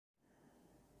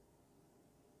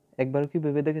একবার কি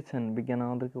ভেবে দেখেছেন বিজ্ঞান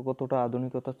আমাদেরকে কতটা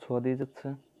আধুনিকতার ছোঁয়া দিয়ে যাচ্ছে?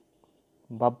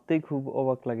 ভাবতেই খুব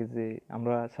অবাক লাগে যে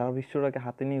আমরা সারা বিশ্বটাকে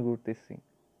হাতে নিয়ে ঘুরতেছি।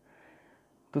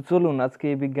 তো চলুন আজকে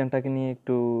এই বিজ্ঞানটাকে নিয়ে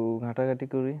একটু ঘাটাঘাটি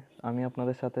করি। আমি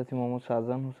আপনাদের সাথে আছি মোহাম্মদ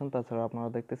শাহজাহান হোসেন। তাছাড়া আপনারা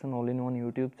দেখতেছেন all in one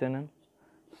YouTube channel.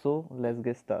 So let's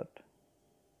get start.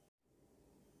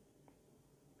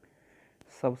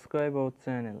 Subscribe our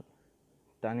channel.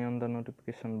 Turn on the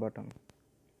notification button.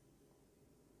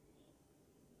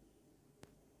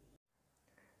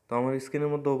 তো আমার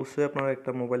স্ক্রিনের মধ্যে অবশ্যই আপনারা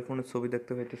একটা মোবাইল ফোনের ছবি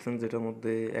দেখতে পাইতেছেন, যেটার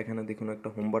মধ্যে এখানে দেখুন একটা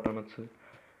হোম বাটন আছে।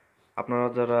 আপনারা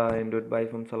যারা অ্যান্ড্রয়েড বা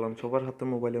আইফোন চালান সবার হাতে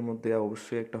মোবাইলের মধ্যে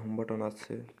অবশ্যই একটা হোম বাটন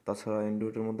আছে। তাছাড়া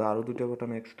অ্যান্ড্রয়েডের মধ্যে আরও দুটো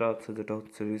বাটন এক্সট্রা আছে, যেটা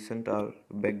হচ্ছে রিসেন্ট আর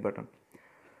ব্যাক বাটন।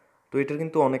 তো এটার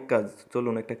কিন্তু অনেক কাজ,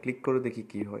 চলুন একটা ক্লিক করে দেখি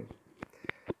কি হয়।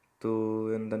 তো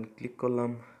দেন ক্লিক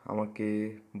করলাম, আমাকে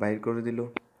বাইর করে দিল,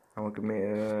 আমাকে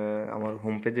আমার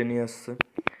হোম পেজে নিয়ে আসছে।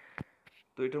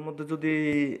 তো এটার মধ্যে যদি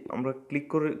আমরা ক্লিক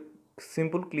করে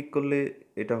সিম্পল ক্লিক করলে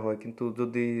এটা হয়, কিন্তু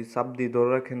যদি চাপ দিয়ে ধরে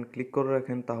রাখেন ক্লিক করে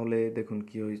রাখেন তাহলে দেখুন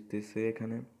কি হইতেছে।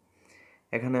 এখানে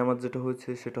এখানে আমার যেটা হয়েছে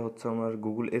সেটা হচ্ছে আমার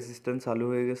গুগল অ্যাসিস্ট্যান্ট চালু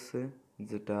হয়ে গেছে,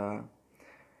 যেটা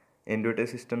অ্যান্ড্রয়েড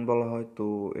অ্যাসিস্ট্যান্ট বলা হয়। তো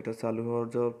এটা চালু হওয়ার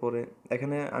যাওয়ার পরে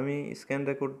এখানে আমি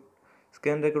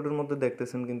স্ক্যান রেকর্ডের মধ্যে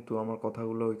দেখতেছেন, কিন্তু আমার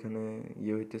কথাগুলো ওইখানে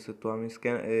ইয়ে হইতেছে। তো আমি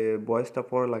ভয়েসটা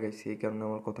পরে লাগাইছি, এই কারণে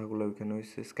আমার কথাগুলো ওইখানে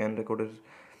হয়েছে। স্ক্যান রেকর্ডের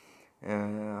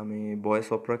আমি ভয়েস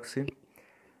অফ রাখছি।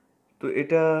 তো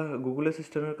এটা গুগল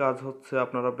অ্যাসিস্ট্যান্টের কাজ হচ্ছে,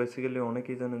 আপনারা বেসিক্যালি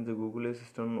অনেকেই জানেন যে গুগল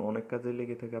অ্যাসিস্ট্যান্ট অনেক কাজে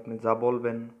লেগে থাকে। আপনি যা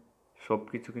বলবেন সব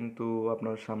কিছু কিন্তু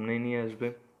আপনার সামনেই নিয়ে আসবে।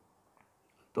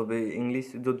 তবে ইংলিশ,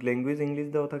 যদি ল্যাঙ্গুয়েজ ইংলিশ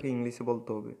দেওয়া থাকে ইংলিশে বলতে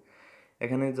হবে।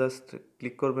 এখানে জাস্ট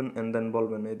ক্লিক করবেন অ্যান্ড দেন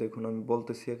বলবেন। এই দেখুন আমি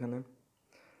বলতেছি এখানে,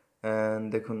 অ্যান্ড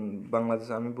দেখুন বাংলাদেশ,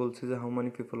 আমি বলছি যে how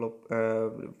many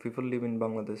people live in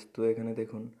Bangladesh. তো এখানে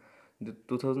দেখুন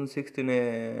 2016-এ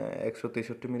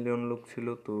 163 মিলিয়ন লোক ছিল।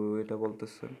 তো এটা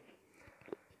বলতেছে।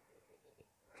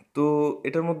 তো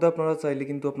এটার মধ্যে আপনারা চাইলে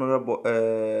কিন্তু আপনারা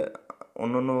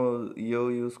অন্যান্য ইয়েও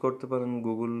ইউজ করতে পারেন,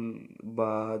 গুগল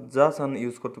বা যা চান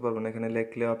ইউজ করতে পারবেন। এখানে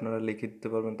লিখলে আপনারা লিখে দিতে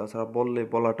পারবেন, তাছাড়া বললে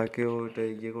বলাটাকেও এটা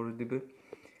ইয়ে করে দিবে।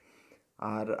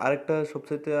 আর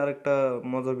আরেকটা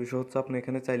মজার বিষয় হচ্ছে, আপনি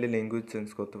এখানে চাইলে ল্যাঙ্গুয়েজ চেঞ্জ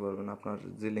করতে পারবেন। আপনার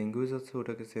যে ল্যাঙ্গুয়েজ আছে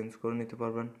ওটাকে চেঞ্জ করে নিতে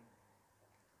পারবেন।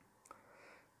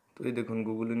 তো এই দেখুন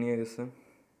গুগলে নিয়ে গেছে।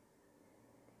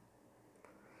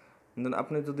 দেন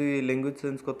আপনি যদি ল্যাঙ্গুয়েজ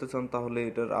চেঞ্জ করতে চান তাহলে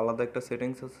এটার আলাদা একটা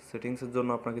সেটিংস আছে। সেটিংসের জন্য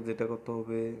আপনাকে যেটা করতে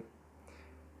হবে,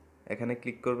 এখানে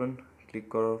ক্লিক করবেন। ক্লিক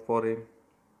করার পরে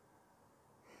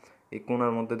এই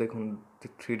কোণার মধ্যে দেখুন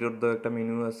থ্রি ডট দেওয়া একটা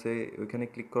মেনু আছে, ওইখানে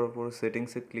ক্লিক করার পরে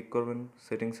সেটিংসে ক্লিক করবেন।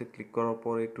 সেটিংসে ক্লিক করার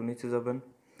পরে একটু নিচে যাবেন।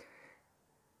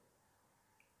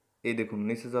 এই দেখুন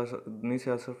নিচে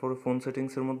আসার পরে ফোন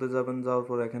সেটিংসের মধ্যে যাবেন। যাওয়ার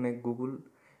পর এখানে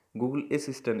গুগল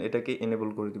অ্যাসিস্ট্যান্ট এটাকে এনেবল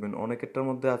করে দিবেন। অনেকেরটার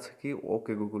মধ্যে আছে কি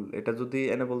ওকে গুগল, এটা যদি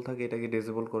এনেবল থাকে এটাকে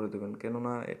ডিসেবল করে দেবেন।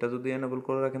 কেননা এটা যদি এনেবল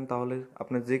করে রাখেন তাহলে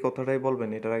আপনি যে কথাটাই বলবেন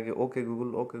এটার আগে okay Google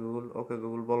okay Google okay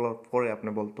Google বলার পরে আপনি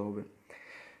বলতে হবে।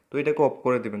 তো এটাকে অফ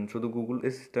করে দিবেন, শুধু গুগল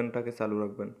অ্যাসিস্ট্যান্টটাকে চালু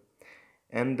রাখবেন।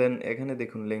 অ্যান্ড দেন এখানে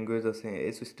দেখুন ল্যাঙ্গুয়েজ আছে,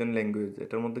 অ্যাসিস্ট্যান্ট ল্যাঙ্গুয়েজ,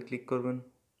 এটার মধ্যে ক্লিক করবেন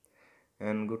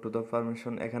and go to the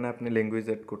permission. এখানে আপনি ল্যাঙ্গুয়েজ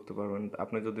অ্যাড করতে পারবেন।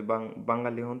 আপনি যদি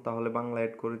বাঙালি হন তাহলে বাংলা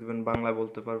অ্যাড করে দিবেন, বাংলা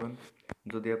বলতে পারবেন।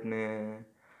 যদি আপনি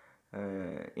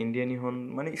ইন্ডিয়ানই হন,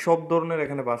 মানে সব ধরনের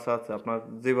এখানে ভাষা আছে। আপনার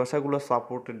যে ভাষাগুলো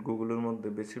সাপোর্টেড গুগলের মধ্যে,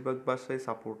 বেশিরভাগ ভাষাই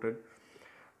সাপোর্টেড।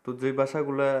 তো যে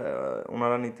ভাষাগুলো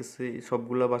ওনারা নিতেছে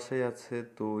সবগুলা ভাষাই আছে।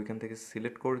 তো এখান থেকে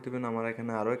সিলেক্ট করে দিবেন। আমার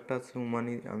এখানে আরও একটা আছে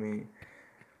উমানি, আমি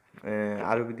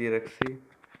আরবি দিয়ে রাখছি।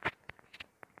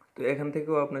 তো এখান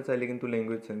থেকেও আপনি চাইলে কিন্তু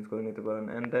ল্যাঙ্গুয়েজ চেঞ্জ করে নিতে পারেন।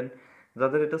 অ্যান্ড দেন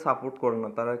যাদের এটা সাপোর্ট করে না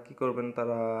তারা কি করবেন,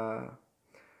 তারা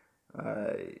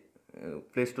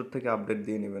প্লে স্টোর থেকে আপডেট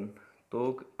দিয়ে নেবেন। তো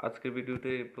আজকের ভিডিওতে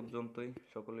এ পর্যন্তই।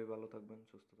 সকলেই ভালো থাকবেন,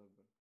 সুস্থ থাকবেন।